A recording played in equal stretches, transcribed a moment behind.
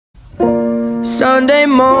Sunday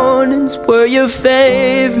mornings were your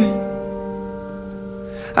favorite.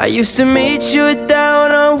 I used to meet you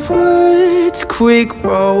down on Woods Creek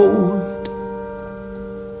Road.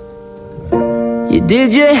 You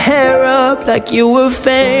did your hair up like you were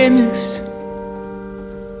famous,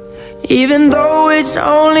 even though it's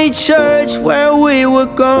only church where we were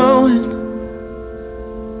going.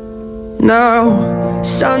 Now,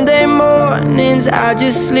 Sunday mornings I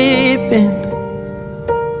just sleep in.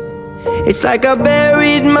 It's like I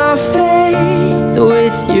buried my faith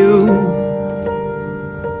with you.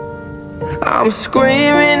 I'm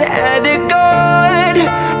screaming at the God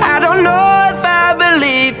I don't know if I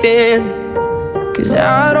believe in, 'cause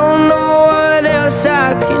I don't know what else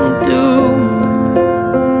I can do.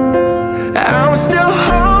 I'm still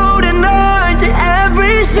holding on to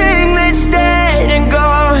everything that's dead and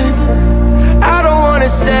gone. I don't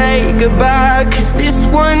wanna say goodbye, 'cause this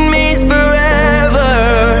one means forever.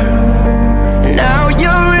 Now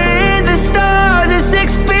you're in the stars and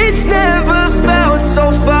 6 feet's never felt so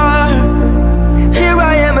far. Here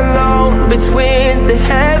I am alone between the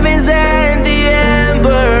heavens and the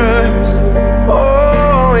embers.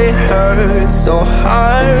 Oh, it hurts so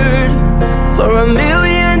hard. For a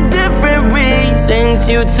million different reasons,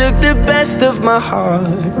 you took the best of my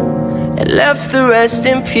heart and left the rest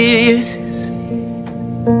in pieces.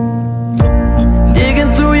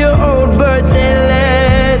 Digging through your old birthday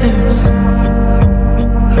letters,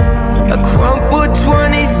 a crumpled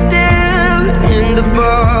 20 still in the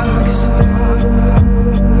box.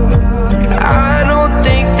 I don't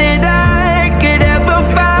think that I could ever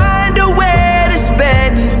find a way to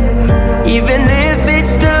spend it, even if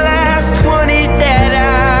it's the last 20 that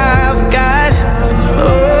I've got.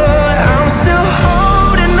 Oh, I'm still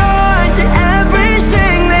holding on to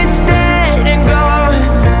everything that's dead and gone.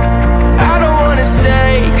 I don't wanna say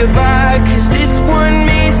goodbye, 'cause this one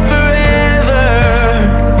means forever.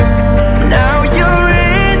 Now you're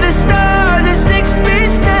in the stars and 6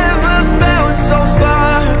 feet's never felt so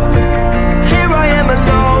far. Here I am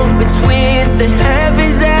alone between the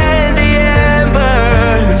heavens and the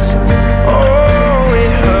embers. Oh,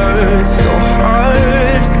 it hurts so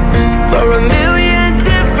hard. For a million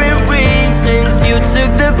different reasons, you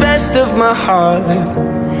took the best of my heart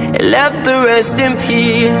and left the rest in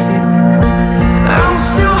pieces. I'm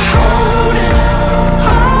still holding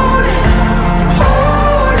on.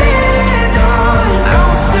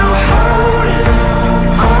 I'm still holding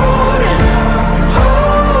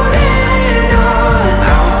on.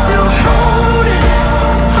 I'm still holding on.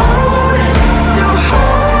 Still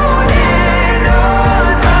holding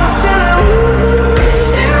on. I'm still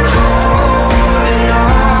holding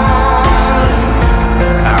on.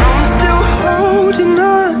 I'm still holding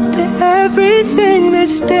on to everything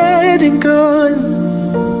that's dead and gone.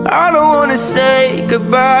 I don't wanna say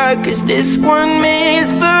goodbye, 'cause this one means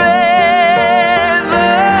forever.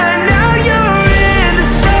 Now you're in the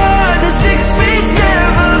stars and 6 feet's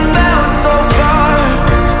never felt so far.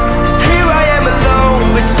 Here I am alone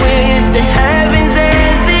between the heavens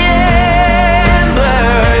and the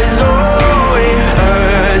embers. Oh, it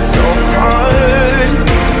hurts so hard.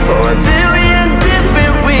 For a billion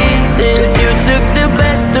different reasons, you took the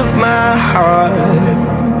best of my heart,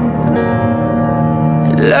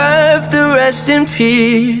 left the rest in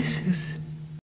peace.